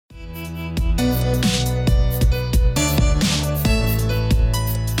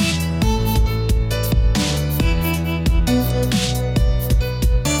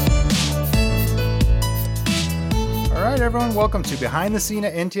welcome to Behind the Scene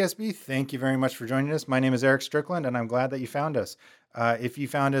at NTSB. Thank you very much for joining us. My name is Eric Strickland, and I'm glad that you found us. If you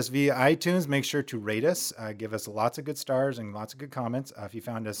found us via iTunes, make sure to rate us. Give us lots of good stars and lots of good comments. If you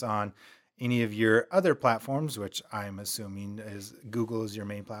found us on any of your other platforms, which I'm assuming is Google is your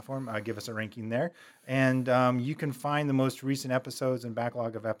main platform, give us a ranking there. And you can find the most recent episodes and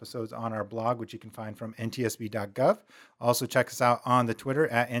backlog of episodes on our blog, which you can find from ntsb.gov. Also check us out on the Twitter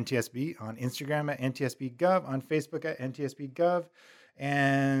at NTSB, on Instagram at NTSB.gov, on Facebook at NTSB.gov.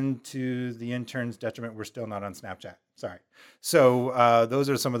 And to the intern's detriment, we're still not on Snapchat. Sorry. So those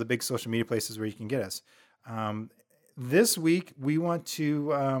are some of the big social media places where you can get us. This week, we want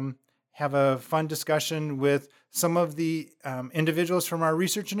to have a fun discussion with some of the individuals from our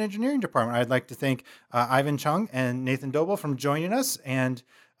research and engineering department. I'd like to thank Ivan Chung and Nathan Doble for joining us, and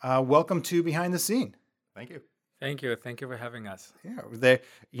welcome to Behind the Scene. Thank you. Thank you. Thank you for having us. Yeah,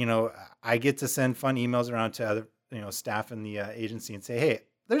 I get to send fun emails around to other staff in the agency and say, hey,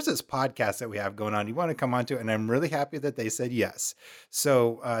 there's this podcast that we have going on. You want to come on to it? And I'm really happy that they said yes.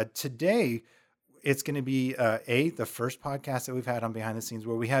 So today, it's going to be the first podcast that we've had on Behind the Scenes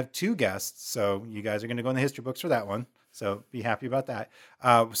where we have two guests. So you guys are going to go in the history books for that one. So be happy about that.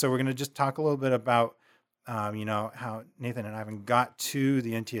 So we're going to just talk a little bit about, how Nathan and Ivan got to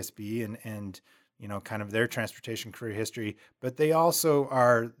the NTSB and kind of their transportation career history. But they also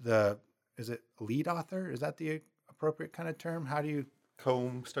are is it lead author? Is that the appropriate kind of term? How do you?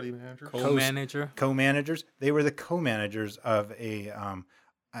 Co-study manager? Co-managers. They were the co-managers of a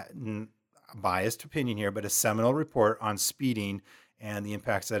biased opinion here, but a seminal report on speeding and the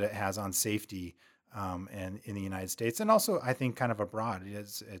impacts that it has on safety and in the United States. And also, I think kind of abroad.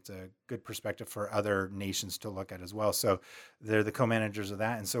 It's a good perspective for other nations to look at as well. So they're the co-managers of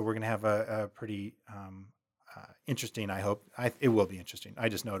that. And so we're going to have a pretty interesting, I hope. It will be interesting. I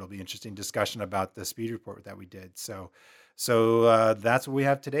just know it'll be interesting discussion about the speed report that we did. So that's what we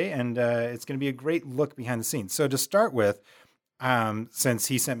have today. And it's going to be a great look behind the scenes. So to start with, since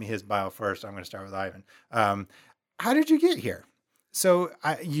he sent me his bio first, I'm going to start with Ivan. How did you get here? So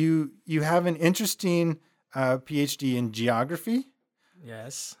you have an interesting PhD in geography.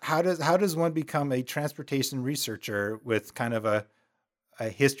 Yes. How does one become a transportation researcher with kind of a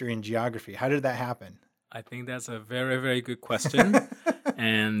history in geography? How did that happen? I think that's a very, very good question.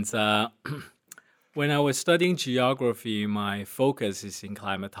 And when I was studying geography, my focus is in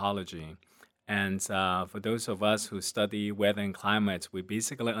climatology. And for those of us who study weather and climate, we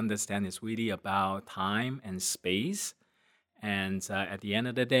basically understand it's really about time and space. And at the end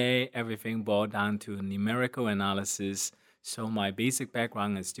of the day, everything boils down to numerical analysis. So my basic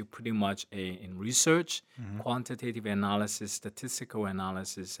background is still pretty much in research, quantitative analysis, statistical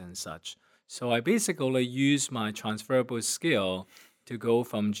analysis, and such. So I basically use my transferable skill to go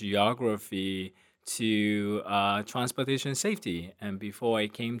from geography to transportation safety. And before I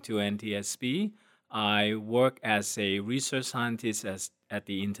came to NTSB, I worked as a research scientist at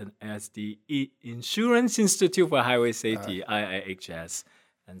the Insurance Institute for Highway Safety, IIHS.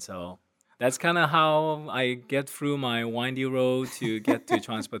 And so that's kind of how I get through my windy road to get to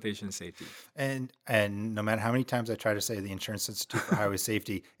transportation safety. And no matter how many times I try to say the Insurance Institute for Highway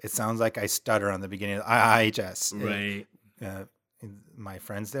Safety, it sounds like I stutter on the beginning of IIHS. Right. My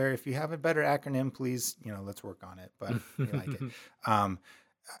friends there, if you have a better acronym, please, let's work on it. But we like it.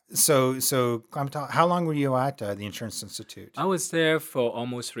 So how long were you at the Insurance Institute? I was there for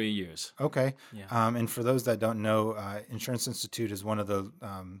almost 3 years. Okay. Yeah. And for those that don't know, Insurance Institute is one of the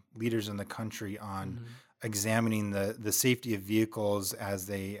leaders in the country on examining the safety of vehicles as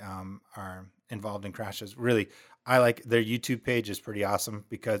they are involved in crashes. Really, I like their YouTube page is pretty awesome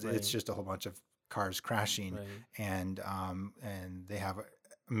because it's just a whole bunch of cars crashing, and they have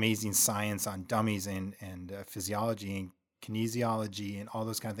amazing science on dummies and physiology and kinesiology and all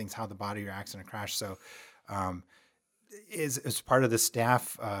those kind of things, how the body reacts in a crash. So as part of the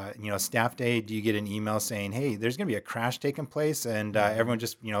staff, staff day, do you get an email saying, hey, there's going to be a crash taking place and everyone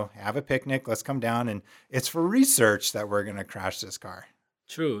just, have a picnic, let's come down, and it's for research that we're going to crash this car?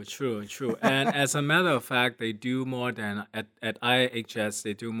 True. And as a matter of fact, they do more than, at IIHS,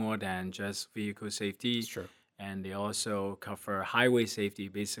 they do more than just vehicle safety. It's true. And they also cover highway safety,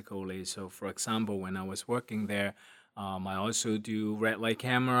 basically. So, for example, when I was working there, I also do red light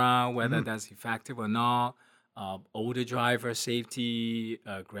camera, whether that's effective or not, older driver safety,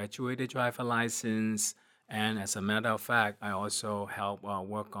 graduated driver license. And as a matter of fact, I also help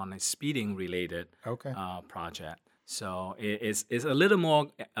work on a speeding-related project. So it's a little more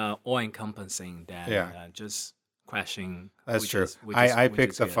all-encompassing than just crashing. That's true. I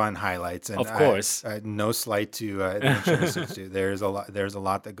picked the fun highlights, and of course, no slight to the Insurance Institute. There's a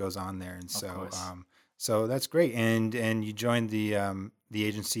lot that goes on there, and so So that's great. And you joined the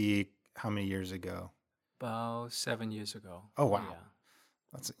agency how many years ago? About 7 years ago. Oh wow, Yeah,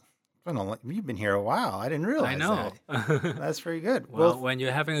 that's you've been here a while. I didn't I realize that. know. That's very good. Well, when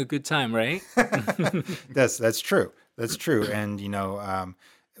you're having a good time, right? that's true. That's true. And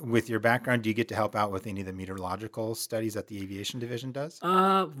with your background, do you get to help out with any of the meteorological studies that the aviation division does?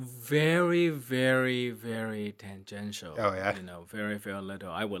 Very, very, very tangential. Oh yeah, Very, very little.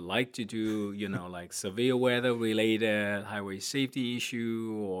 I would like to do, like severe weather related highway safety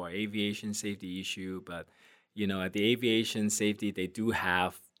issue or aviation safety issue, but at the aviation safety, they do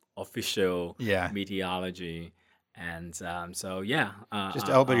have official yeah. meteorology, and so yeah, Just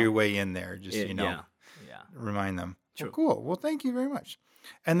elbow your way in there. Just yeah, yeah, remind them. Well, true. cool. Well, thank you very much.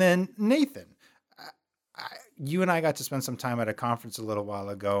 And then Nathan, you and I got to spend some time at a conference a little while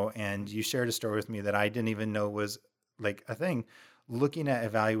ago, and you shared a story with me that I didn't even know was like a thing, looking at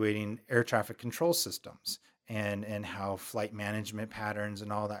evaluating air traffic control systems and how flight management patterns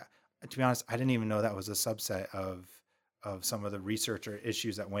and all that. To be honest, I didn't even know that was a subset of some of the research or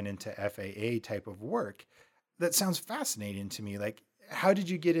issues that went into FAA type of work. That sounds fascinating to me. Like, how did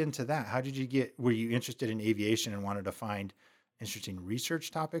you get into that? Were you interested in aviation and wanted to find interesting research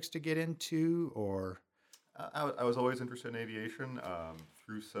topics to get into, or? I was always interested in aviation.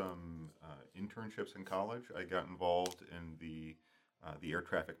 Through some internships in college, I got involved in the air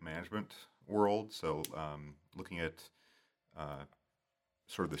traffic management world. So looking at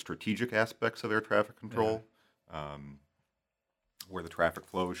sort of the strategic aspects of air traffic control, where the traffic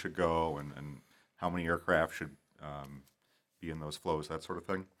flows should go, and how many aircraft should be in those flows, that sort of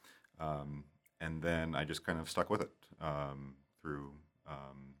thing. And then I just kind of stuck with it through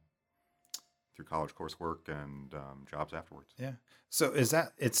college coursework and jobs afterwards. Yeah. So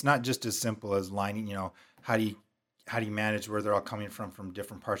it's not just as simple as lining, how do you manage where they're all coming from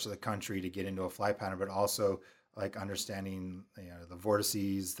different parts of the country to get into a flight pattern, but also like understanding, the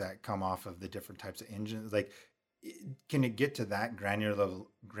vortices that come off of the different types of engines. Like, can it get to that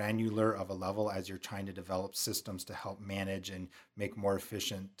granular of a level as you're trying to develop systems to help manage and make more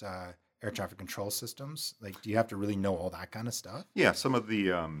efficient air traffic control systems? Like, do you have to really know all that kind of stuff? Yeah, some of the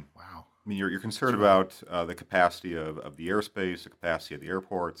Wow. I mean, you're concerned about the capacity of the airspace, the capacity of the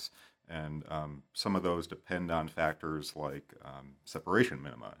airports, and some of those depend on factors like separation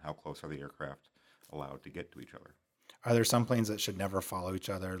minima. How close are the aircraft allowed to get to each other? Are there some planes that should never follow each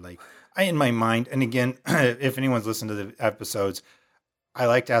other? Like, in my mind, and again, if anyone's listened to the episodes, I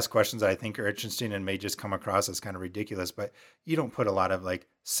like to ask questions that I think are interesting and may just come across as kind of ridiculous, but you don't put a lot of like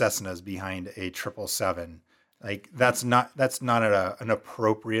Cessnas behind a 777. Like, that's not an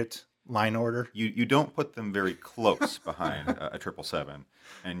appropriate line order. You don't put them very close behind a 777,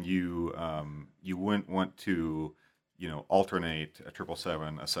 and you wouldn't want to alternate a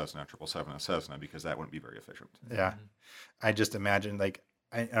 777, a Cessna, a 777, a Cessna, because that wouldn't be very efficient. Yeah, I just imagine, like,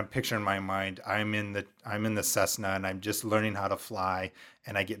 I'm picturing in my mind, I'm in the Cessna and I'm just learning how to fly,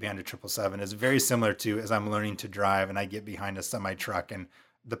 and I get behind a 777. It's very similar to as I'm learning to drive and I get behind a semi truck, and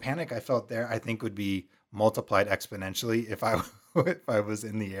the panic I felt there, I think, would be multiplied exponentially if I was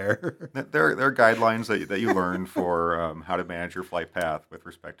in the air. There are guidelines that you learn for how to manage your flight path with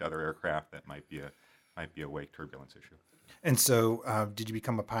respect to other aircraft. That might be a wake turbulence issue. And so, did you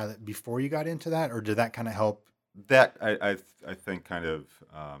become a pilot before you got into that, or did that kind of help? That I think kind of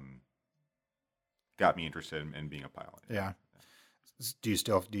got me interested in being a pilot. Yeah. Do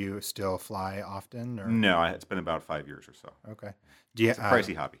you still fly often? Or? No, it's been about 5 years or so. Okay. It's a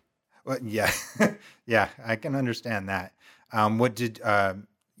pricey hobby. Well, yeah, yeah, I can understand that. What did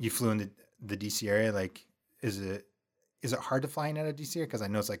you flew in the DC area? Like, is it hard to fly in out of DC area? Because I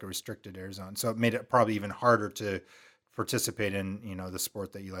know it's like a restricted air zone, so it made it probably even harder to participate in the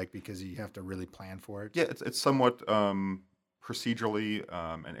sport that you like, because you have to really plan for it. Yeah, it's somewhat procedurally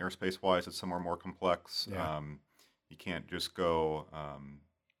and airspace wise, it's somewhere more complex. Yeah. You can't just go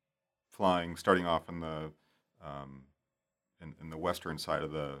flying, starting off in the western side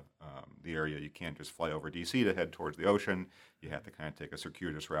of the area. You can't just fly over DC to head towards the ocean. You have to kind of take a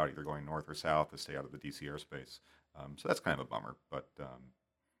circuitous route, either going north or south, to stay out of the DC airspace. So that's kind of a bummer, but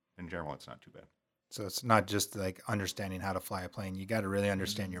in general, it's not too bad. So it's not just like understanding how to fly a plane. You got to really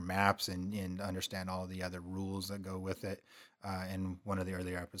understand your maps and understand all the other rules that go with it. In one of the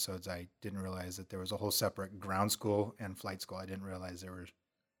earlier episodes, I didn't realize that there was a whole separate ground school and flight school. I didn't realize there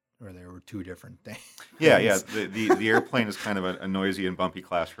were two different things. Yeah. The airplane is kind of a noisy and bumpy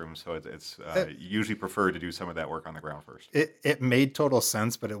classroom, so it's usually preferred to do some of that work on the ground first. It made total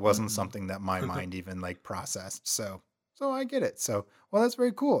sense, but it wasn't something that my mind even like processed. So I get it. So, well, that's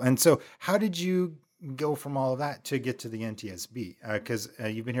very cool. And so how did you go from all of that to get to the NTSB? Because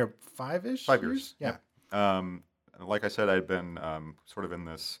you've been here 5-ish 5 years. Yeah. Like I said, I'd been sort of in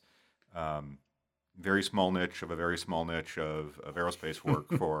this very small niche of a very small niche of aerospace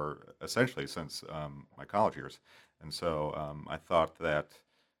work for essentially since my college years. And so I thought that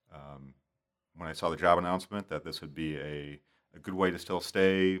when I saw the job announcement that this would be a good way to still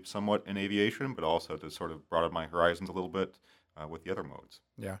stay somewhat in aviation, but also to sort of broaden my horizons a little bit with the other modes.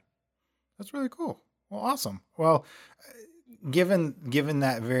 Yeah, that's really cool. Well, awesome. Well, given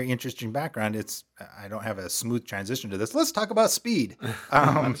that very interesting background, I don't have a smooth transition to this. Let's talk about speed.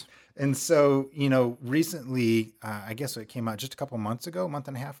 And so, recently, I guess it came out just a month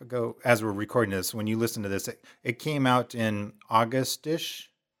and a half ago, as we're recording this. When you listen to this, it came out in August-ish.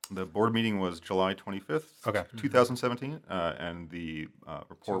 The board meeting was July 25th, Okay. 2017, and the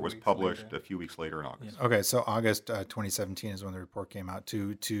report was published a few weeks later in August. Yeah. Okay, so August 2017 is when the report came out.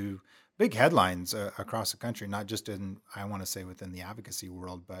 To big headlines across the country, not just I want to say within the advocacy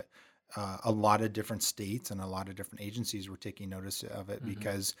world, but a lot of different states and a lot of different agencies were taking notice of it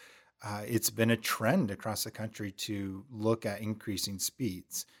because it's been a trend across the country to look at increasing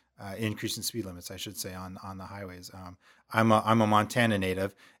speed limits, I should say, on the highways. I'm a Montana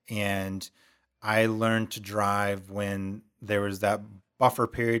native, and I learned to drive when there was that buffer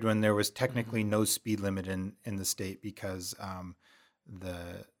period when there was technically no speed limit in the state because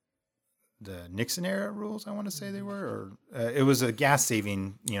the Nixon era rules, I want to say they were, or it was a gas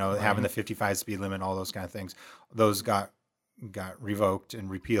saving, having the 55 speed limit, all those kind of things. Those got revoked and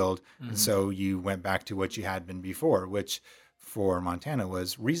repealed. And so you went back to what you had been before, which for Montana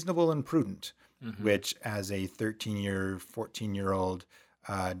was reasonable and prudent, which as a 14-year-old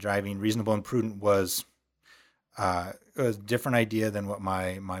driving, reasonable and prudent was a different idea than what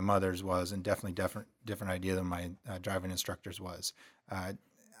my mother's was, and definitely different idea than my driving instructor's was.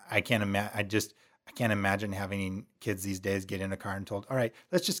 I can't imagine having kids these days get in a car and told, all right,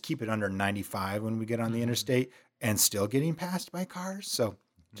 let's just keep it under 95 when we get on the interstate, and still getting passed by cars. So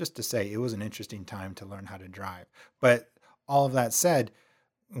just to say, it was an interesting time to learn how to drive. But all of that said,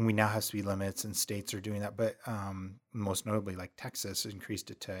 we now have speed limits and states are doing that. But most notably, like Texas increased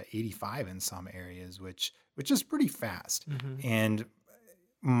it to 85 in some areas, which is pretty fast. And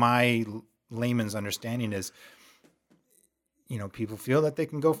my layman's understanding is, people feel that they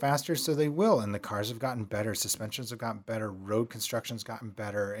can go faster, so they will. And the cars have gotten better. Suspensions have gotten better. Road construction's gotten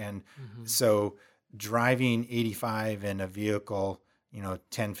better. And so driving 85 in a vehicle,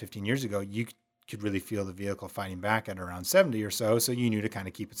 10, 15 years ago, you could really feel the vehicle fighting back at around 70 or so. So you knew to kind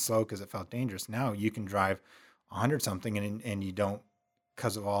of keep it slow because it felt dangerous. Now you can drive 100 something and you don't,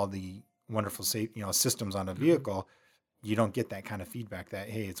 because of all the wonderful systems on a vehicle, you don't get that kind of feedback that,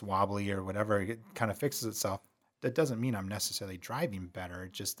 hey, it's wobbly or whatever. It kind of fixes itself. That doesn't mean I'm necessarily driving better.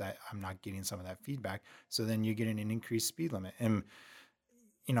 It's just that I'm not getting some of that feedback. So then you're getting an increased speed limit. And,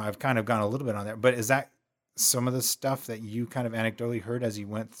 I've kind of gone a little bit on there, but is that some of the stuff that you kind of anecdotally heard as you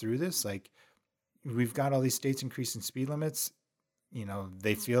went through this? Like, we've got all these states increasing speed limits.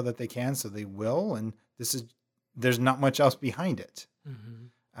 They feel that they can, so they will. And there's not much else behind it.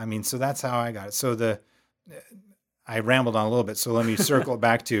 I mean, so that's how I got it. So I rambled on a little bit. So let me circle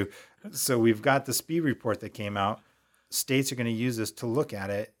back to, so we've got the speed report that came out. States are going to use this to look at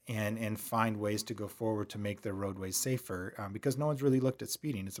it and find ways to go forward to make their roadways safer because no one's really looked at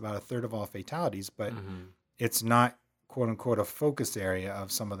speeding. It's about a third of all fatalities, but it's not, quote unquote, a focus area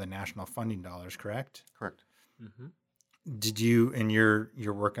of some of the national funding dollars, correct? Correct. Did you, in your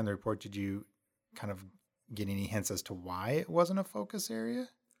work on the report, did you kind of get any hints as to why it wasn't a focus area?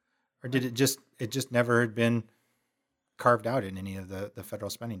 Or did it just never had been carved out in any of the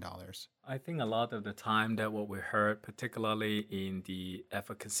federal spending dollars? I think a lot of the time that what we heard, particularly in the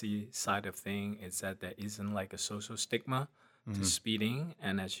advocacy side of things, is that there isn't like a social stigma to speeding.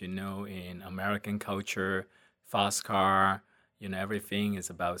 And as you know, in American culture, fast car, everything is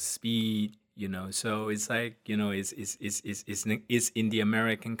about speed, so it's like, it's in the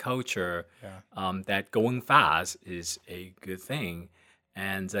American culture that going fast is a good thing.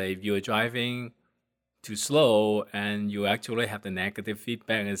 And if you're driving too slow and you actually have the negative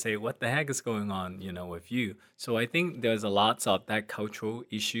feedback and say, what the heck is going on, with you? So I think there's a lot of that cultural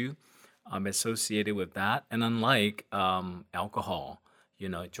issue associated with that. And unlike alcohol,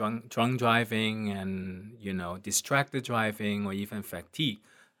 drunk driving and, distracted driving or even fatigue,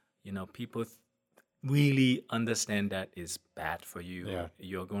 people really understand that is bad for you. Yeah.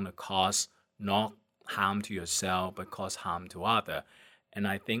 You're going to cause not harm to yourself, but cause harm to others. And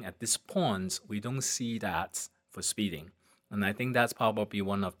I think at this point, we don't see that for speeding. And I think that's probably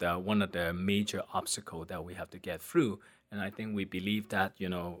one of the major obstacles that we have to get through. And I think we believe that,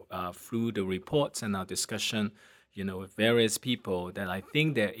 through the reports and our discussion, with various people, that I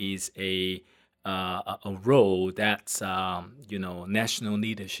think there is a a role that national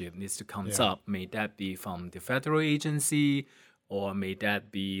leadership needs to come Yeah. up. May that be from the federal agency, or may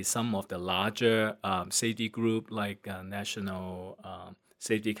that be some of the larger safety group like National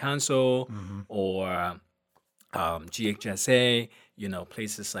Safety Council Hmm. or GHSA.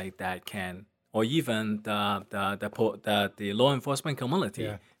 Places like that can, or even the law enforcement community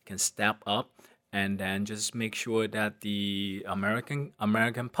Yeah. can step up and then just make sure that the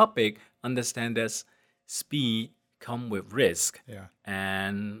American public understand that speed come with risk, Yeah.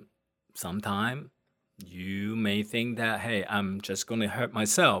 and sometimes you may think that, hey, I'm just going to hurt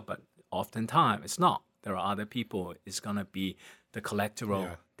myself, but oftentimes it's not. There are other people. It's going to be the collateral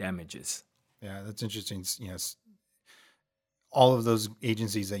Yeah. damages. Yeah, that's interesting. All of those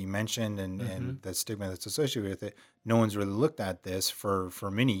agencies that you mentioned and, Mm-hmm. and the stigma that's associated with it, no one's really looked at this for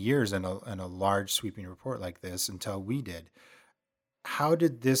many years in a large sweeping report like this until we did. How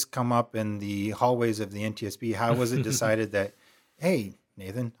did this come up in the hallways of the NTSB? How was it decided that, hey,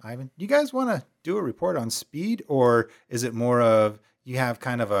 Nathan, Ivan, you guys want to do a report on speed? Or is it more of you have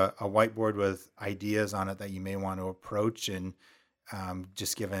kind of a whiteboard with ideas on it that you may want to approach, and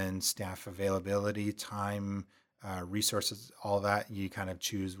just given staff availability, time, resources, all that, you kind of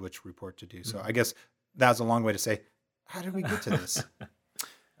choose which report to do? So I guess that's a long way to say, how did we get to this?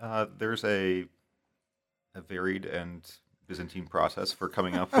 There's a varied and Byzantine process for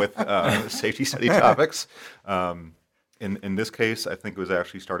coming up with safety study topics. In this case, I think it was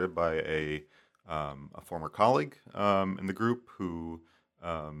actually started by a former colleague in the group who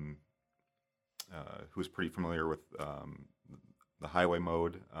was pretty familiar with the highway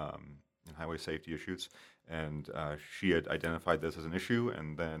mode and highway safety issues, and she had identified this as an issue,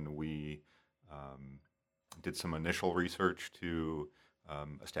 and then we did some initial research to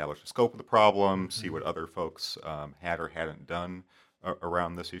establish the scope of the problem, see what other folks had or hadn't done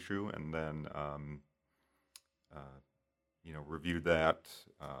around this issue, and then reviewed that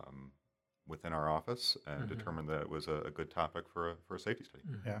within our office and determined that it was a good topic for a safety study.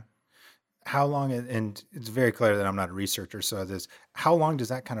 Yeah. How long, and it's very clear that I'm not a researcher, so how long does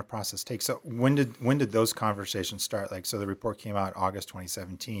that kind of process take? So when did those conversations start? Like, so the report came out August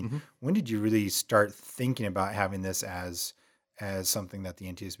 2017. When did you really start thinking about having this as something that the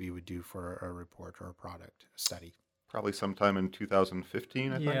NTSB would do for a report or a product study? Probably sometime in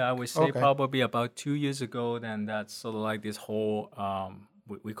 2015, I think. Yeah, I would say Okay. probably about 2 years ago. Then that's sort of like this whole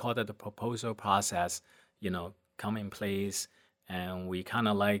we call that the proposal process, come in place, and we kind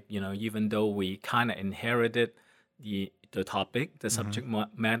of like even though we kind of inherited the topic, the subject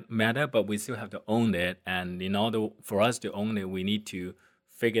matter, but we still have to own it. And in order for us to own it, we need to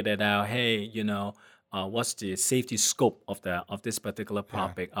figure that out. Hey, what's the safety scope of this particular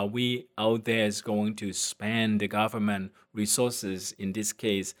topic? Are we out there is going to spend the government resources, in this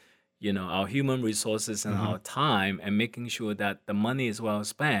case, our human resources and our time, and making sure that the money is well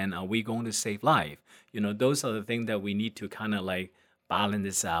spent? Are we going to save life? Those are the things that we need to kind of like balance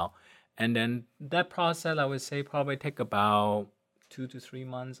this out. And then that process, I would say, probably take about 2 to 3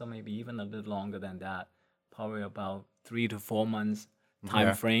 months, or maybe even a little longer than that. Probably about 3 to 4 months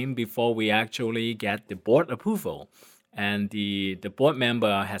time frame before we actually get the board approval, and the board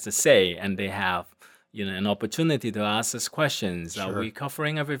member has a say, and they have an opportunity to ask us questions. Are we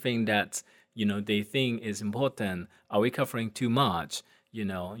covering everything that they think is important? Are we covering too much?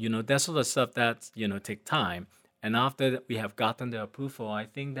 That sort of stuff that take time. And after we have gotten the approval, I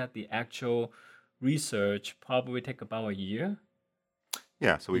think that the actual research probably take about a year.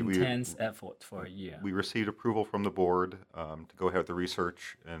 Yeah, so intense effort for a year. We received approval from the board to go ahead with the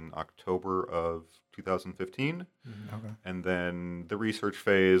research in October of 2015. Okay. And then the research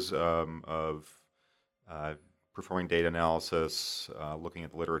phase of performing data analysis, looking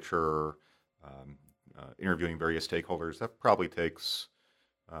at the literature, interviewing various stakeholders, that probably takes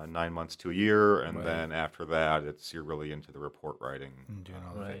 9 months to a year. And then after that, you're really into the report writing And doing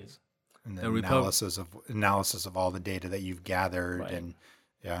all the phase. And the analysis of all the data that you've gathered, and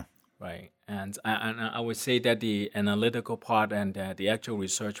Right. And I would say that the analytical part and the actual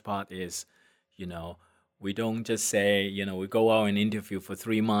research part is, we don't just say, we go out and interview for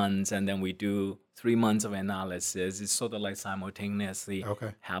 3 months and then we do 3 months of analysis. It's sort of like simultaneously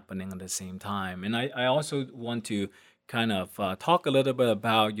happening at the same time. And I also want to kind of talk a little bit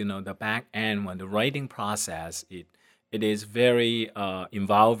about, the back end when the writing process, it is very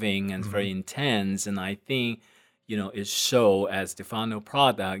involving and very intense. And I think, it show as the final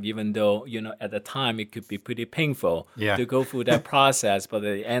product, even though, at the time it could be pretty painful to go through that process. But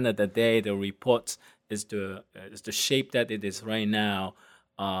at the end of the day, the report is the shape that it is right now.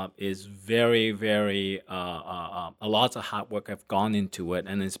 is very, very, a lot of hard work have gone into it,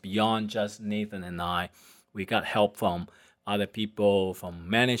 and it's beyond just Nathan and I. We got help from other people, from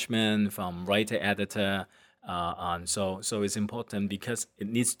management, from writer, editor. So it's important because it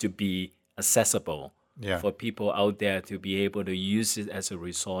needs to be accessible Yeah. for people out there to be able to use it as a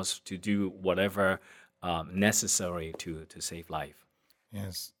resource to do whatever necessary to save life.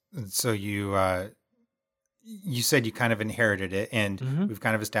 Yes. And so you said you kind of inherited it, and we've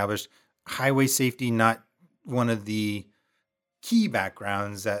kind of established highway safety, not one of the key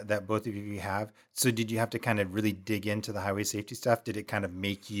backgrounds that both of you have. So did you have to kind of really dig into the highway safety stuff? Did it kind of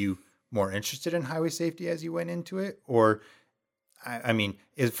make you more interested in highway safety as you went into it? Or, I mean,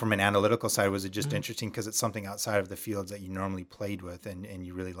 from an analytical side, was it just interesting because it's something outside of the fields that you normally played with, and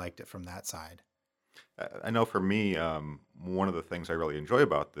you really liked it from that side? I know for me, one of the things I really enjoy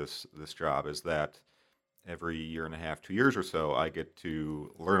about this job is that every year and a half, 2 years or so, I get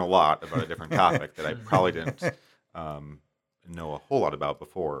to learn a lot about a different topic that I probably didn't know a whole lot about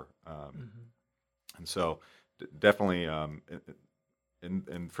before. And so definitely,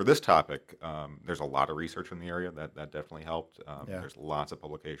 and for this topic, there's a lot of research in the area that definitely helped. Yeah. There's lots of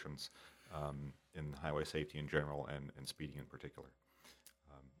publications in highway safety in general and speeding in particular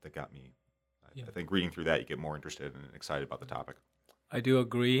that got me. I think reading through that, you get more interested and excited about the topic. I do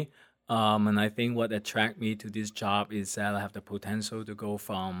agree. And I think what attracted me to this job is that I have the potential to go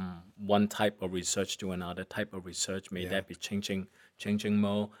from one type of research to another type of research. May that be changing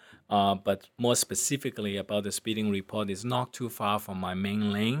more. But more specifically about the speeding report, is not too far from my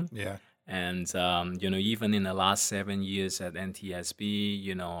main lane. Yeah. And, even in the last 7 years at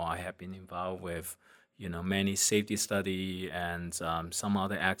NTSB, I have been involved with, many safety study and some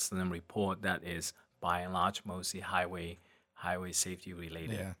other accident report that is by and large mostly highway safety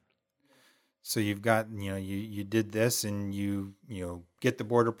related. Yeah. So you've got, you did this, and you get the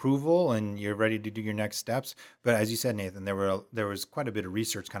board approval, and you're ready to do your next steps. But as you said, Nathan, there was quite a bit of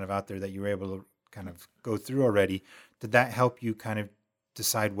research kind of out there that you were able to kind of go through already. Did that help you kind of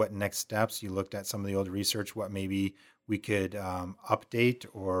decide what next steps? You looked at some of the old research, what maybe we could update,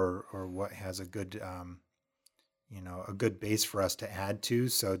 or what has a good a good base for us to add to.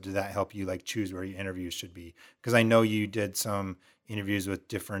 So did that help you like choose where your interviews should be? Because I know you did some interviews with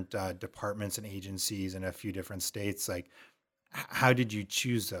different departments and agencies in a few different states. Like, how did you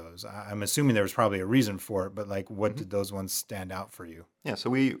choose those? I'm assuming there was probably a reason for it, but like, what did those ones stand out for you? Yeah, so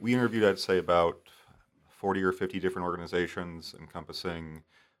we interviewed, I'd say, about 40 or 50 different organizations encompassing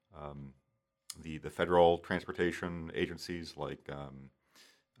the federal transportation agencies like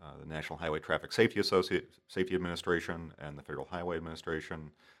the National Highway Traffic Safety Administration and the Federal Highway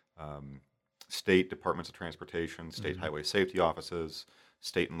Administration, state departments of transportation, state highway safety offices,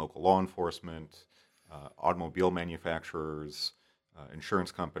 state and local law enforcement, automobile manufacturers,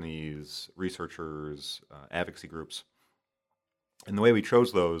 insurance companies, researchers, advocacy groups. And the way we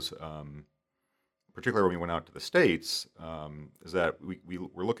chose those, particularly when we went out to the states, is that we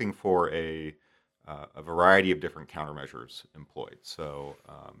were looking for a variety of different countermeasures employed. So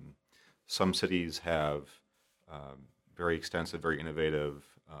some cities have very extensive, very innovative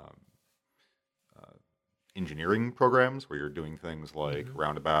engineering programs where you're doing things like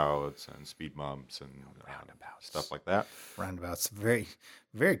roundabouts and speed bumps and stuff like that. Roundabouts, very,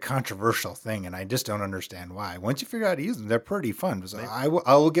 very controversial thing, and I just don't understand why. Once you figure out how to use them, they're pretty fun. So I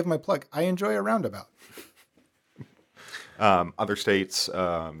will give my plug. I enjoy a roundabout. Other states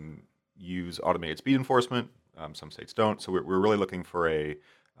use automated speed enforcement. Some states don't. So we're really looking for a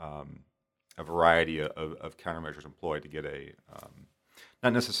variety of countermeasures employed to get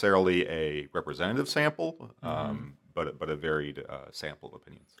not necessarily a representative sample, but a varied sample of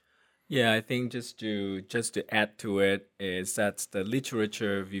opinions. Yeah, I think just to add to it is that the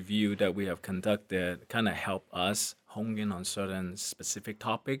literature review that we have conducted kind of help us hone in on certain specific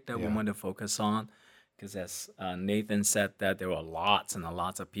topic that we want to focus on. Because as Nathan said, that there are lots and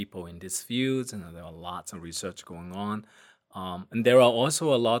lots of people in these fields, and there are lots of research going on. And there are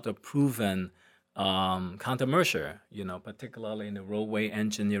also a lot of proven countermeasure, particularly in the roadway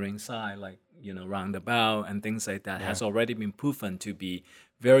engineering side, like, roundabout and things like that, has already been proven to be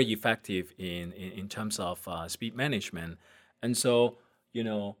very effective in terms of speed management. And so,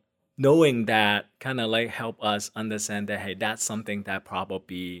 knowing that kind of like help us understand that, hey, that's something that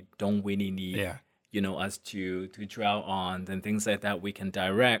probably don't really need us to dwell on and things like that. We can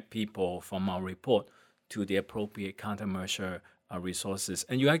direct people from our report to the appropriate countermeasure resources.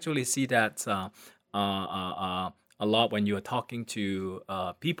 And you actually see that a lot when you're talking to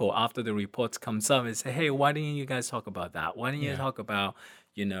people after the reports comes up and say, hey, why didn't you guys talk about that? Why didn't you talk about,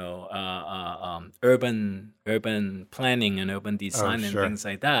 urban planning and urban design and sure. things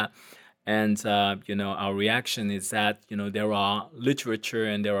like that. And our reaction is that there are literature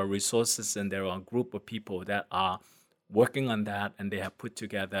and there are resources and there are a group of people that are working on that, and they have put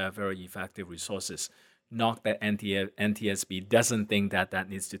together very effective resources. Not that NTSB doesn't think that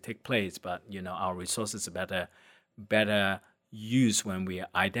needs to take place, but our resources are better used when we are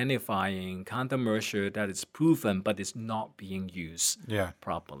identifying countermeasure that is proven but is not being used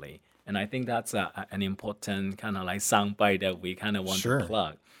properly. And I think that's an important kind of like soundbite that we kind of want to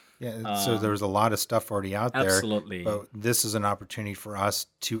plug. Yeah, so there was a lot of stuff already out there. Absolutely. But this is an opportunity for us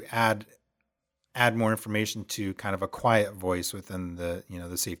to add more information to kind of a quiet voice within the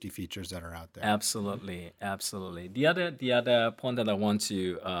the safety features that are out there. Absolutely. The other point that I want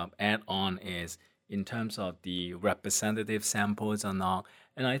to add on is in terms of the representative samples and all.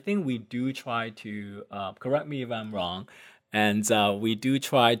 And I think we do try to correct me if I'm wrong. And we do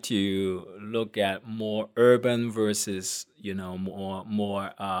try to look at more urban versus,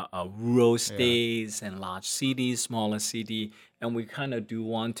 more rural states and large cities, smaller city. And we kind of do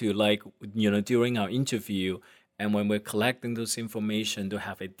want to, like, during our interview and when we're collecting those information, to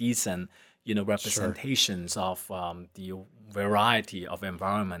have a decent, representations of the variety of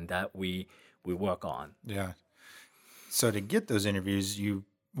environment that we work on. Yeah. So to get those interviews, you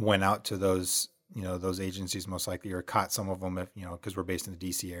went out to those those agencies most likely, or caught some of them if, because we're based in the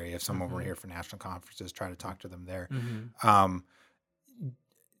DC area. If some of them were here for national conferences, try to talk to them there.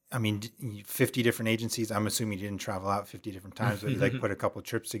 I mean, 50 different agencies. I'm assuming you didn't travel out 50 different times, but you like put a couple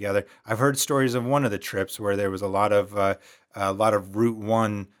trips together. I've heard stories of one of the trips where there was a lot of Route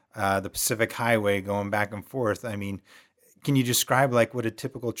 1, the Pacific Highway going back and forth. I mean, can you describe like what a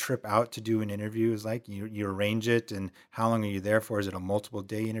typical trip out to do an interview is like? You arrange it, and how long are you there for? Is it a multiple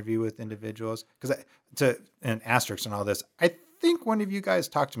day interview with individuals? Because an asterisk on all this, I think one of you guys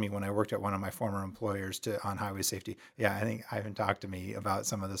talked to me when I worked at one of my former employers on highway safety. Yeah, I think Ivan talked to me about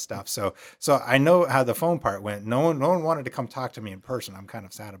some of the stuff. So I know how the phone part went. No one wanted to come talk to me in person. I'm kind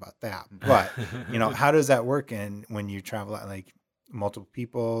of sad about that. But how does that work? And when you travel out, like multiple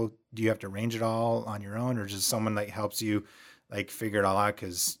people, do you have to arrange it all on your own, or just someone like helps you like figure it all out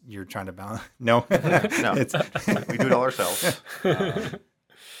because you're trying to balance? No, no, we do it all ourselves.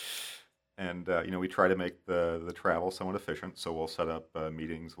 And we try to make the travel somewhat efficient. So we'll set up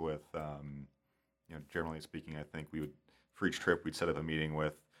meetings with, generally speaking, I think we would, for each trip, we'd set up a meeting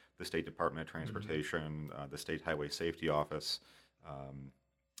with the State Department of Transportation, the State Highway Safety Office,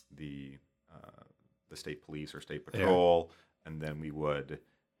 the state police or state patrol, and then we would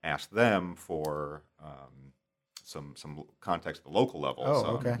ask them for some context at the local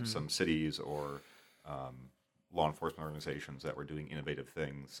level, some cities or law enforcement organizations that were doing innovative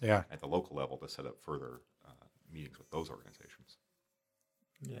things at the local level to set up further meetings with those organizations.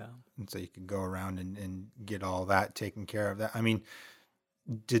 Yeah. And so you could go around and get all that taken care of. That, I mean,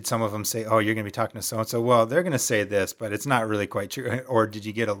 did some of them say, oh, you're going to be talking to so-and-so? Well, they're going to say this, but it's not really quite true. Or did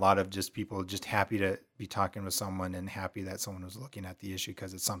you get a lot of just people just happy to be talking with someone and happy that someone was looking at the issue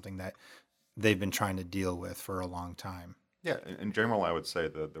because it's something that they've been trying to deal with for a long time? Yeah, in general, I would say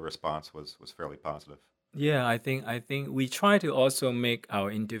the response was fairly positive. Yeah, I think we try to also make our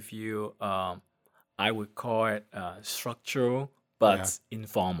interview, I would call it structural, but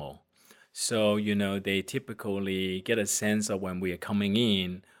informal. So, they typically get a sense of when we are coming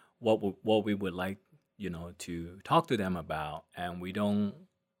in, what we would like, to talk to them about. And we don't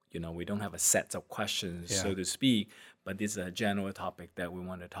have a set of questions, so to speak, but this is a general topic that we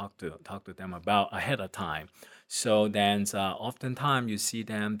want to talk to them about ahead of time. So then oftentimes you see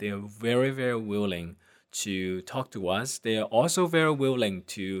them, they're very, very willing to talk to us. They are also very willing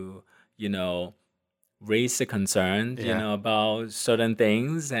to, raise the concern, about certain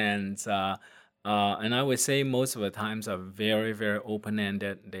things, and I would say most of the times are very, very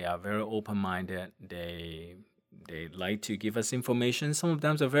open-ended. They are very open-minded. They like to give us information. Some of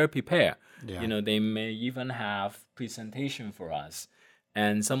them are very prepared. Yeah. They may even have presentation for us.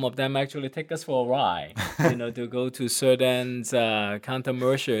 And some of them actually take us for a ride, to go to certain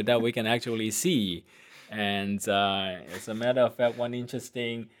countermeasure that we can actually see. And as a matter of fact, one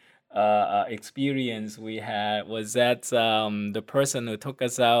interesting experience we had was that the person who took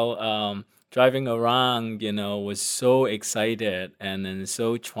us out driving around, was so excited and then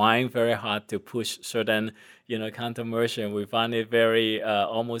so trying very hard to push certain, countermeasure. We found it very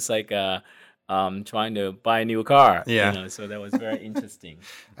almost like a trying to buy a new car. Yeah. So that was very interesting.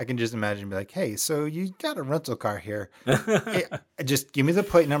 I can just imagine be like, hey, so you got a rental car here. Hey, just give me the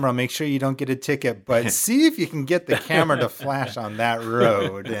plate number. I'll make sure you don't get a ticket, but see if you can get the camera to flash on that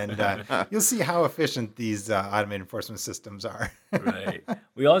road, and you'll see how efficient these automated enforcement systems are. Right.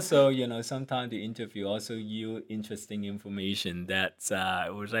 We also, sometimes the interview also yield interesting information that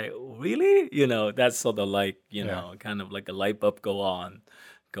was like, really? That's sort of like, kind of like a light bulb go on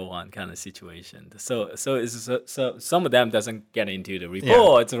kind of situation. So some of them doesn't get into the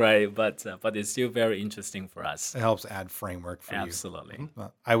report, right? But it's still very interesting for us. It helps add framework for Absolutely. you.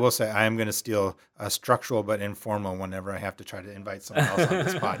 Well, I will say I am going to steal a structural but informal whenever I have to try to invite someone else on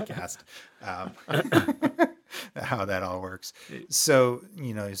this podcast. How that all works. So,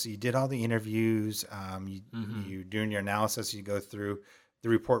 so you did all the interviews, you doing your analysis, you go through the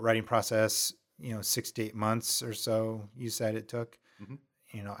report writing process, 6 to 8 months or so, you said it took. Mm-hmm.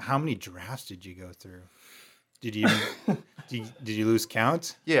 How many drafts did you go through? Did you did you lose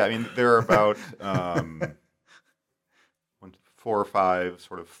count? Yeah, I mean, there are about 4 or 5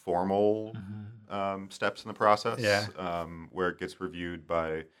 sort of formal steps in the process, where it gets reviewed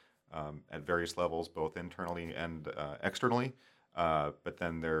by at various levels, both internally and externally. But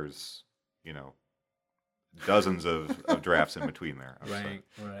then there's dozens of drafts in between there. Right.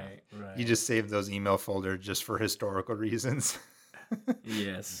 You just saved those email folders just for historical reasons.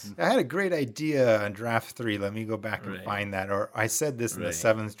 Yes. I had a great idea on draft 3. Let me go back and find that. Or I said this in the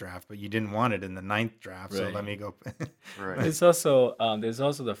 7th draft, but you didn't want it in the 9th draft. So let me go. There's also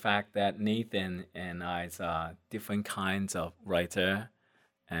the fact that Nathan and I are different kinds of writer,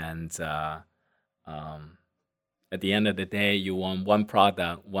 and at the end of the day, you want one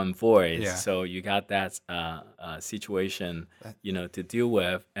product, one voice. Yeah. So you got that situation, to deal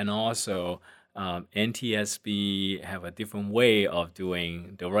with, and also. NTSB have a different way of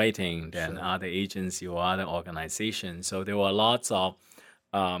doing the writing than other agency or other organizations. So there were lots of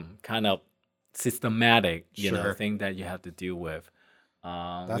kind of systematic, thing that you have to deal with.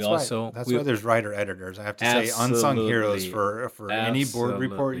 That's why there's writer editors. I have to say, unsung heroes for any board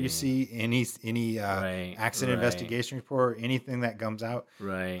report you see, any accident investigation report, anything that comes out.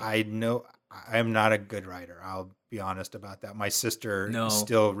 Right. I know I'm not a good writer. I'll be honest about that. My sister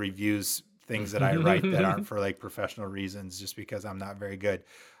still reviews things that I write that aren't for like professional reasons, just because I'm not very good.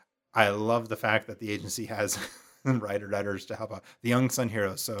 I love the fact that the agency has writer editors to help out the unsung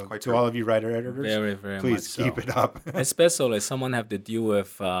heroes. So all of you writer editors, very, very please keep it up. Especially someone have to deal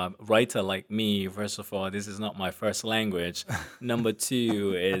with writer like me. First of all, this is not my first language. Number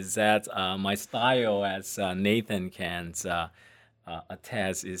 2 is that my style, as Nathan can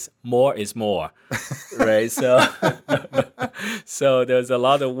attest, is more, right? So there's a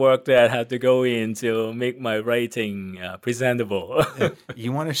lot of work that had to go in to make my writing presentable.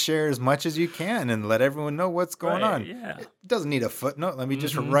 You want to share as much as you can and let everyone know what's going on. Yeah. It doesn't need a footnote. Let me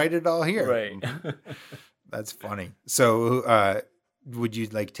just write it all here. Right. That's funny. So would you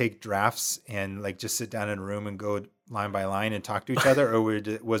like take drafts and like just sit down in a room and go line by line and talk to each other? Or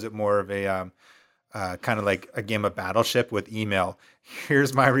was it more of a kind of like a game of Battleship with email?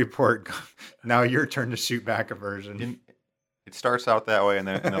 Here's my report. Now your turn to shoot back a version. It starts out that way, and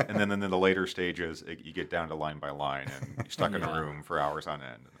then in the later stages, you get down to line by line, and you're stuck in a room for hours on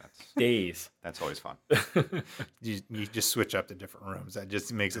end. And that's days. That's always fun. You just switch up to different rooms. That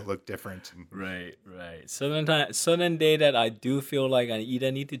just makes it look different. Right. Certain day that I do feel like I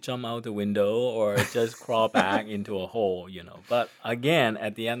either need to jump out the window or just crawl back into a hole, But again,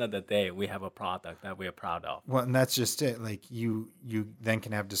 at the end of the day, we have a product that we're proud of. Well, and that's just it. Like you then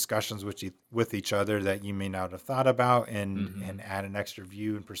can have discussions with each other that you may not have thought about, and add an extra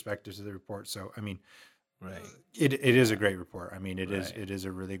view and perspective to the report. So, I mean, right. It is a great report. I mean, it is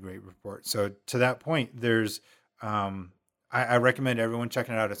a really great report. So to that point, there's I recommend everyone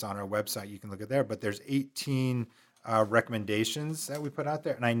checking it out. It's on our website. You can look at there. But there's 18 recommendations that we put out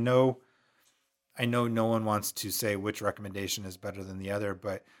there, and I know no one wants to say which recommendation is better than the other.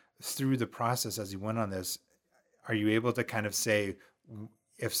 But through the process, as you went on this, are you able to kind of say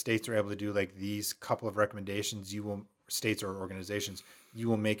if states are able to do like these couple of recommendations, states or organizations, you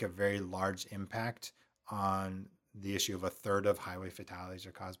will make a very large impact on the issue of a third of highway fatalities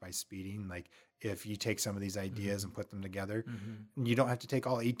are caused by speeding? Like if you take some of these ideas and put them together, you don't have to take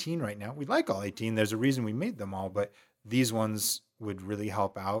all 18 right now. We like all 18. There's a reason we made them all, but these ones would really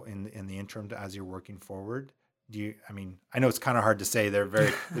help out in the interim as you're working forward. I know it's kind of hard to say. They're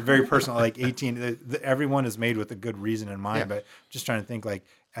very personal, like 18, everyone is made with a good reason in mind, but just trying to think like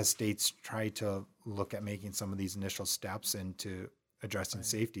as states try to look at making some of these initial steps into addressing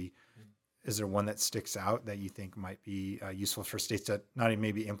safety, is there one that sticks out that you think might be useful for states to not even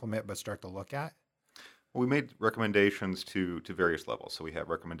maybe implement, but start to look at? Well, we made recommendations to various levels. So we have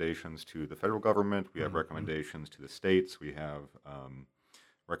recommendations to the federal government. We have recommendations to the states. We have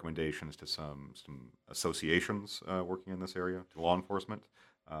recommendations to some associations working in this area, to law enforcement.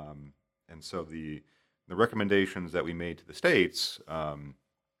 And so the recommendations that we made to the states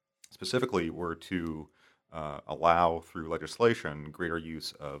specifically were to allow through legislation greater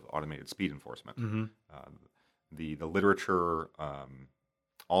use of automated speed enforcement. The literature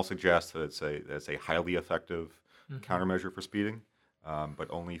all suggests that it's a highly effective countermeasure for speeding, but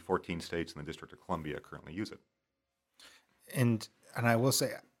only 14 states and the District of Columbia currently use it. And I will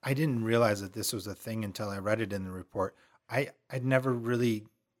say, I didn't realize that this was a thing until I read it in the report. I'd never really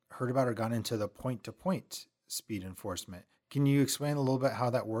heard about or gone into the point-to-point speed enforcement. Can you explain a little bit how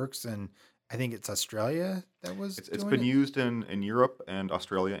that works? And I think it's Australia that was It's been used in Europe and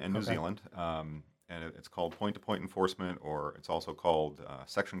Australia and New Zealand, and it's called point-to-point enforcement, or it's also called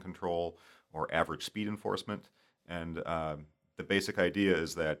section control or average speed enforcement. And the basic idea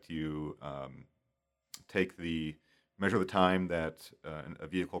is that you measure the time that a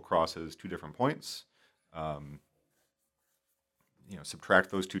vehicle crosses two different points,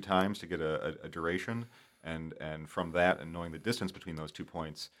 subtract those two times to get a duration, and from that, and knowing the distance between those 2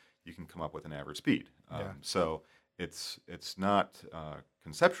 points, you can come up with an average speed. So it's not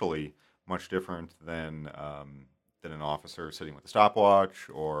conceptually much different than an officer sitting with a stopwatch,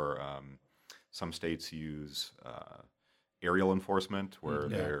 or some states use aerial enforcement where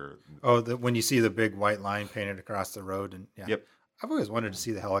they're... when you see the big white line painted across the road. And Yep. I've always wanted to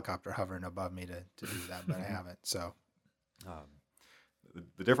see the helicopter hovering above me to do that, but I haven't. So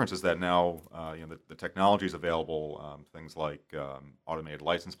the difference is that now the technology is available, things like automated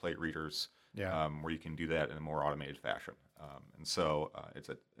license plate readers, where you can do that in a more automated fashion. And so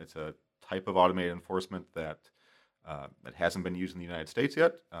it's a type of automated enforcement that hasn't been used in the United States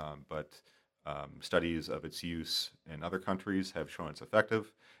yet, but studies of its use in other countries have shown it's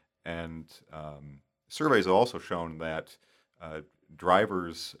effective. And surveys have also shown that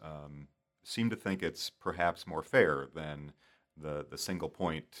drivers seem to think it's perhaps more fair than the single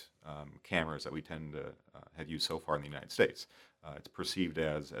point cameras that we tend to have used so far in the United States. It's perceived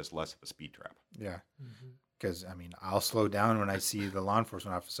as less of a speed trap. Yeah. Because, I'll slow down when I see the law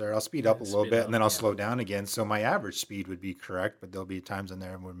enforcement officer. I'll speed up a little bit, and then I'll slow down again. So my average speed would be correct, but there'll be times in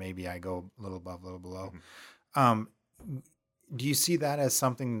there where maybe I go a little above, a little below. Do you see that as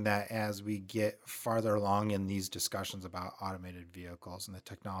something that as we get farther along in these discussions about automated vehicles and the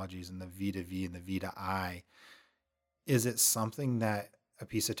technologies and the V2V and the V2I, is it something that a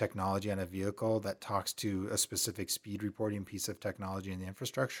piece of technology on a vehicle that talks to a specific speed reporting piece of technology in the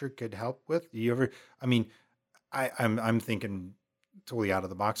infrastructure could help with? Do you ever, I'm thinking totally out of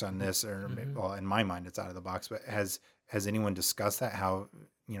the box on this, or well, in my mind, it's out of the box, but has anyone discussed that, how,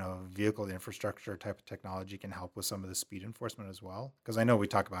 vehicle infrastructure type of technology can help with some of the speed enforcement as well? Because I know we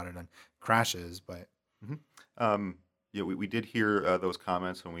talk about it on crashes, but. We did hear those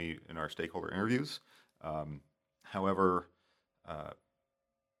comments in our stakeholder interviews. However,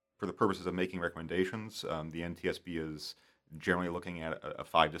 for the purposes of making recommendations, the NTSB is generally looking at a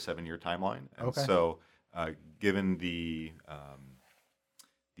 5 to 7 year timeline, and so given the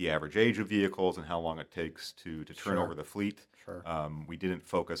average age of vehicles and how long it takes to turn over the fleet, we didn't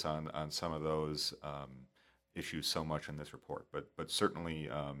focus on some of those issues so much in this report. But certainly,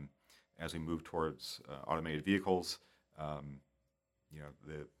 as we move towards automated vehicles, there'll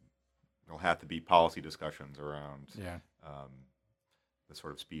have to be policy discussions around the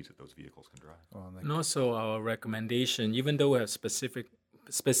sort of speeds that those vehicles can drive. And also our recommendation, even though we have specific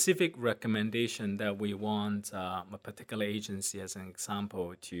recommendation that we want a particular agency, as an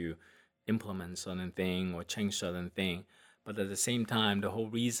example, to implement certain thing or change certain thing, but at the same time, the whole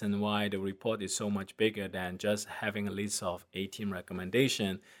reason why the report is so much bigger than just having a list of 18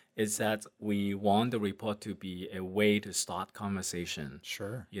 recommendations is that we want the report to be a way to start conversation.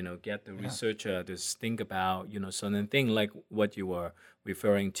 Sure. Get the researcher to think about, certain thing like what you were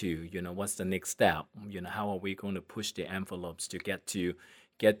referring to, what's the next step? How are we going to push the envelopes to get to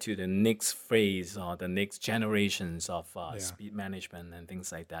the next phase or the next generations of speed management and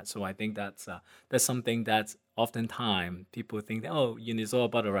things like that. So I think that's something that's oftentimes people think, it's all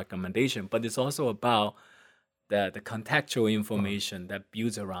about a recommendation, but it's also about the contextual information that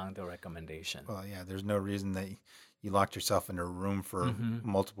builds around the recommendation. Well, yeah, there's no reason that you locked yourself in a room for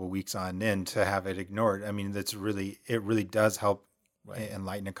multiple weeks on end to have it ignored. It really does help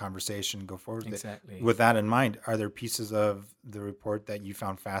enlighten a conversation, go forward. Exactly. With that in mind, are there pieces of the report that you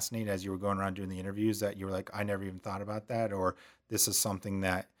found fascinating as you were going around doing the interviews that you were like, I never even thought about that, or this is something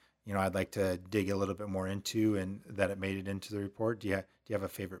that I'd like to dig a little bit more into, and that it made it into the report? Do you have a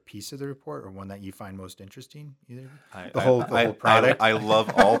favorite piece of the report, or one that you find most interesting? Either I, the I, whole I, product, I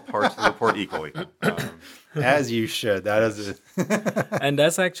love all parts of the report equally. as you should. That is And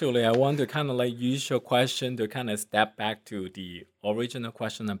that's actually, I want to kind of like use your question to kind of step back to the original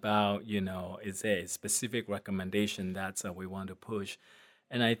question about, is there a specific recommendation that we want to push?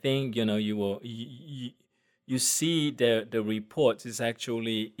 And I think, you see the report is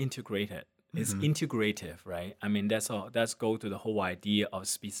actually integrated. It's integrative, right? I mean, that's all. That's go to the whole idea of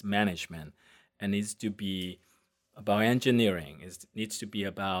speech management, and needs to be about engineering. It needs to be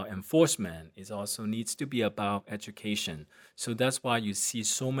about enforcement. It also needs to be about education. So that's why you see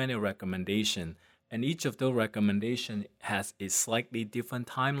so many recommendations, and each of those recommendations has a slightly different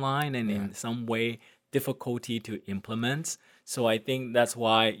timeline and in some way difficulty to implement. So I think that's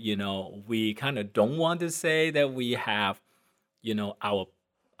why we kind of don't want to say that we have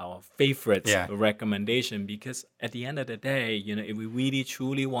our favorite Yeah. recommendation, because at the end of the day, if we really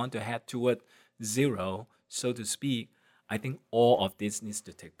truly want to head toward zero, so to speak, I think all of this needs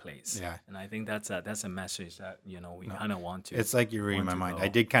to take place. Yeah. And I think that's a message that we kind of want to. It's like you're reading my want to mind. go. I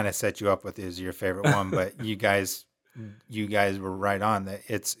did kind of set you up with is your favorite one, but you guys were right on that.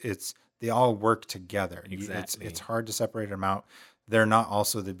 It's they all work together. Exactly. It's hard to separate them out. They're not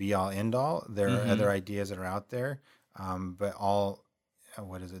also the be all end all. There are other ideas that are out there, but all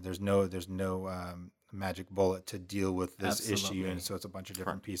what is it? There's no magic bullet to deal with this issue, Absolutely. and so it's a bunch of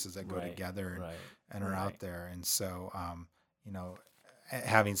different pieces that go Right, together right, and are right. out there. And so,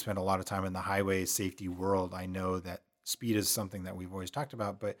 having spent a lot of time in the highway safety world, I know that speed is something that we've always talked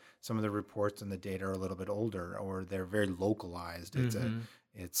about, but some of the reports and the data are a little bit older, or they're very localized.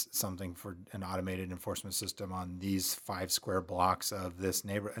 It's something for an automated enforcement system on these 5 square blocks of this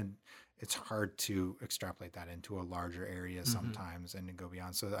neighborhood. And it's hard to extrapolate that into a larger area sometimes and to go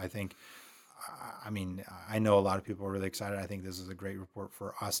beyond. So I think, I know a lot of people are really excited. I think this is a great report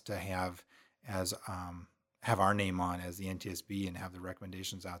for us to have as have our name on as the NTSB, and have the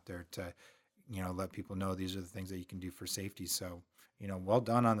recommendations out there to, let people know these are the things that you can do for safety. So, well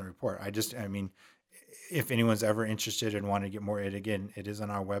done on the report. If anyone's ever interested and want to get more, it is on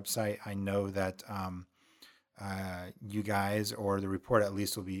our website. I know that you guys, or the report at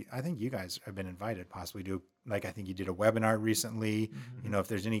least, will be, I think you guys have been invited possibly to, like, I think you did a webinar recently. If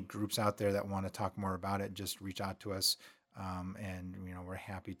there's any groups out there that want to talk more about it, just reach out to us. And we're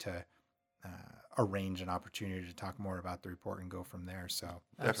happy to arrange an opportunity to talk more about the report and go from there. So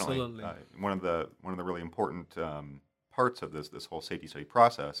Definitely. Absolutely. One of the really important parts of this whole safety study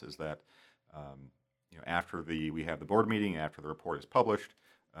process is that after we have the board meeting, after the report is published,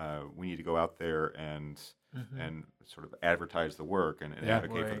 we need to go out there and sort of advertise the work and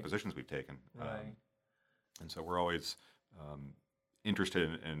advocate for the Right. positions we've taken. Right. And so we're always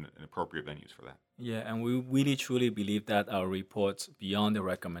interested in appropriate venues for that. Yeah, and we really truly believe that our report, beyond the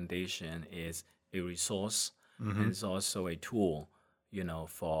recommendation, is a resource and it's also a tool,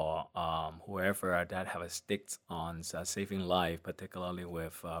 for whoever that have a stick on saving life, particularly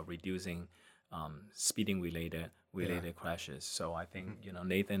with reducing speeding related crashes. So I think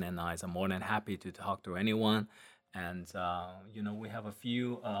Nathan and I are more than happy to talk to anyone, and we have a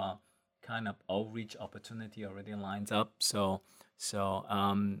few kind of outreach opportunity already lined up. So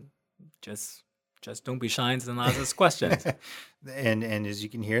just don't be shy and ask us questions. and as you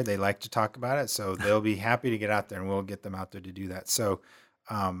can hear, they like to talk about it, so they'll be happy to get out there, and we'll get them out there to do that. So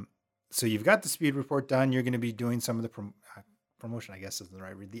so you've got the speed report done. You're going to be doing some of the promotion, I guess isn't the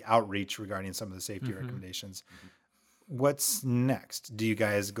right word, the outreach regarding some of the safety recommendations. What's next? Do you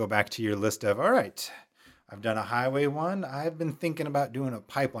guys go back to your list of, all right, I've done a highway one. I've been thinking about doing a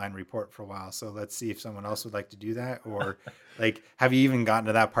pipeline report for a while, so let's see if someone else would like to do that. Or like, have you even gotten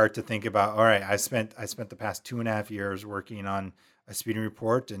to that part to think about, all right, I spent the past 2.5 years working on a speeding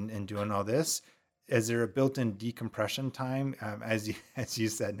report and doing all this. Is there a built-in decompression time? As you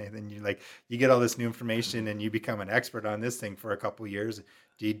said, Nathan, you get all this new information and you become an expert on this thing for a couple of years.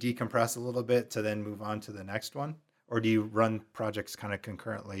 Do you decompress a little bit to then move on to the next one? Or do you run projects kind of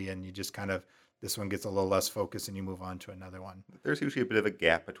concurrently and you just kind of, this one gets a little less focused and you move on to another one? There's usually a bit of a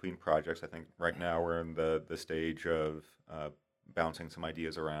gap between projects. I think right now we're in the stage of bouncing some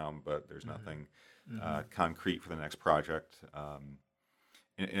ideas around, but there's nothing concrete for the next project.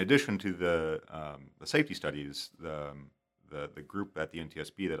 In addition to the safety studies, the group at the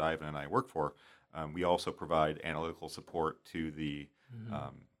NTSB that Ivan and I work for, we also provide analytical support to the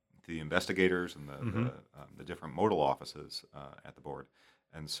investigators and the different modal offices at the board.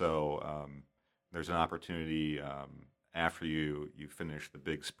 And so there's an opportunity after you finish the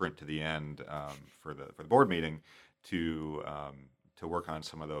big sprint to the end for the board meeting to to work on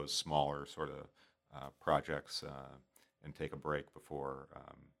some of those smaller sort of projects and take a break before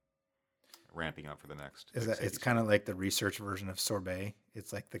ramping up for the next. It's kind of like the research version of sorbet.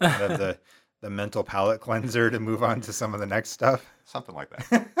 It's like the kind of the mental palate cleanser to move on to some of the next stuff. Something like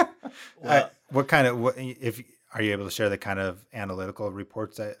that. Are you able to share the kind of analytical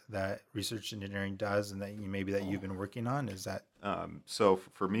reports that research engineering does and that you've been working on? Is that so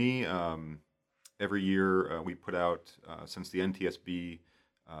for me? Every year we put out, since the NTSB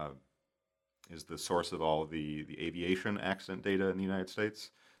is the source of all the aviation accident data in the United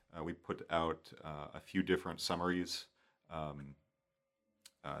States, we put out a few different summaries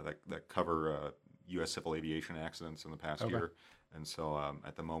that cover U.S. civil aviation accidents in the past year. And so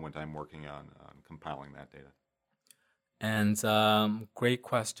at the moment I'm working on compiling that data. And great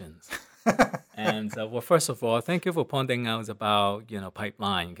questions. And well, first of all, thank you for pointing out about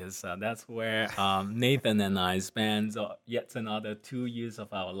pipeline, because that's where Nathan and I spent yet another 2 years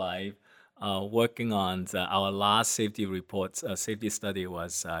of our life working on our last safety reports. Safety study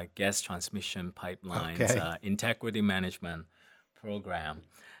was gas transmission pipelines integrity management program,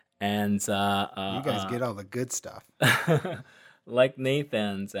 and you guys get all the good stuff. Like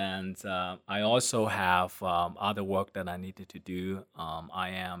Nathan's, and I also have other work that I needed to do. I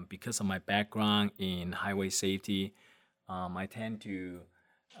am, because of my background in highway safety, I tend to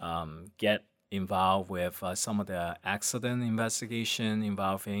get involved with some of the accident investigation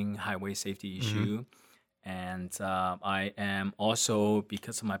involving highway safety issue. And I am also,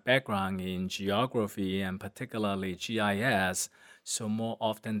 because of my background in geography and particularly GIS, so more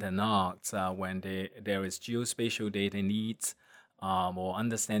often than not, when there is geospatial data needs, or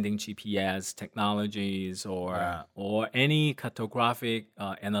understanding GPS technologies, or any cartographic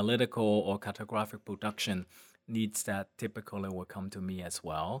analytical or cartographic production needs, that typically will come to me as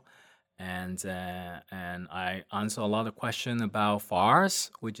well. And I answer a lot of questions about FARS,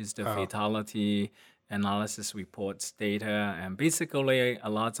 which is the fatality analysis reports data, and basically a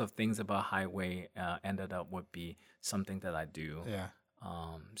lot of things about highway ended up would be something that I do. Yeah.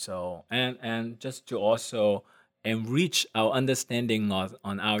 So and just to also enrich our understanding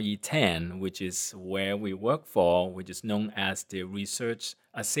on RE10, which is where we work for, which is known as the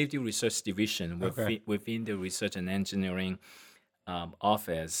safety research division within the research and engineering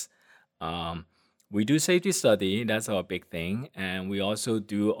office. We do safety study, that's our big thing, and we also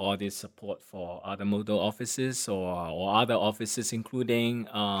do all this support for other model offices or other offices, including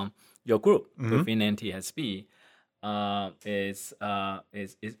your group within NTSB.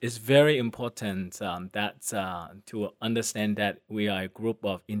 It's very important to understand that we are a group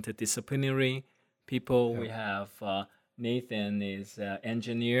of interdisciplinary people. We have Nathan is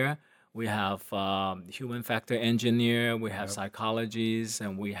engineer. We have human factor engineer. We have psychologists,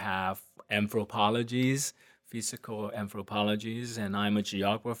 and we have anthropologists, physical anthropologists, and I'm a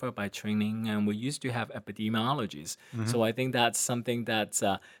geographer by training, and we used to have epidemiologists. So I think that's something that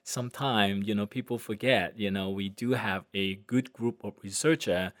sometimes people forget. We do have a good group of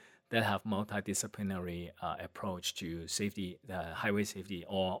researchers that have multidisciplinary approach to safety, highway safety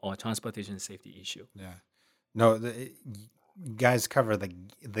or transportation safety issue. Yeah, no, you guys cover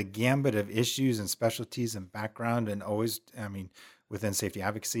the gambit of issues and specialties and background, and always, within safety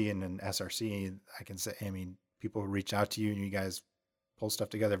advocacy and in SRC, I can say, people reach out to you and you guys pull stuff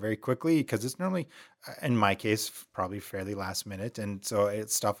together very quickly, because it's normally, in my case, probably fairly last minute. And so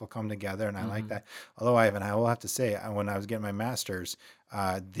stuff will come together, and I like that. Although I will have to say, when I was getting my master's,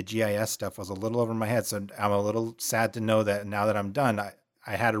 the GIS stuff was a little over my head. So I'm a little sad to know that now that I'm done,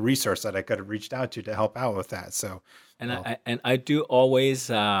 I had a resource that I could have reached out to help out with that. So, I do always,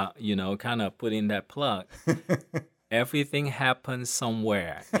 kind of put in that plug. Everything happens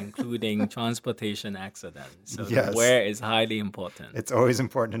somewhere, including transportation accidents. So the where is highly important. It's always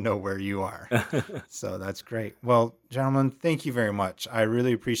important to know where you are. So that's great. Well, gentlemen, thank you very much. I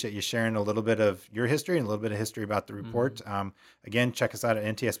really appreciate you sharing a little bit of your history and a little bit of history about the report. Again, check us out at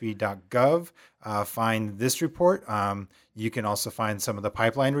ntsb.gov. Find this report. You can also find some of the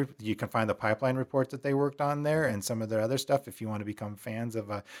pipeline. You can find the pipeline report that they worked on there, and some of their other stuff. If you want to become fans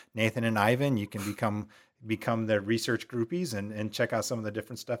of Nathan and Ivan, you can become their research groupies and check out some of the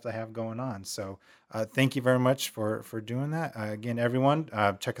different stuff they have going on. So thank you very much for doing that. Again, everyone,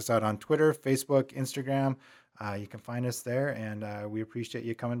 check us out on Twitter, Facebook, Instagram. You can find us there, and we appreciate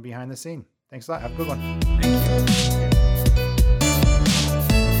you coming behind the scene. Thanks a lot. Have a good one. Thank you.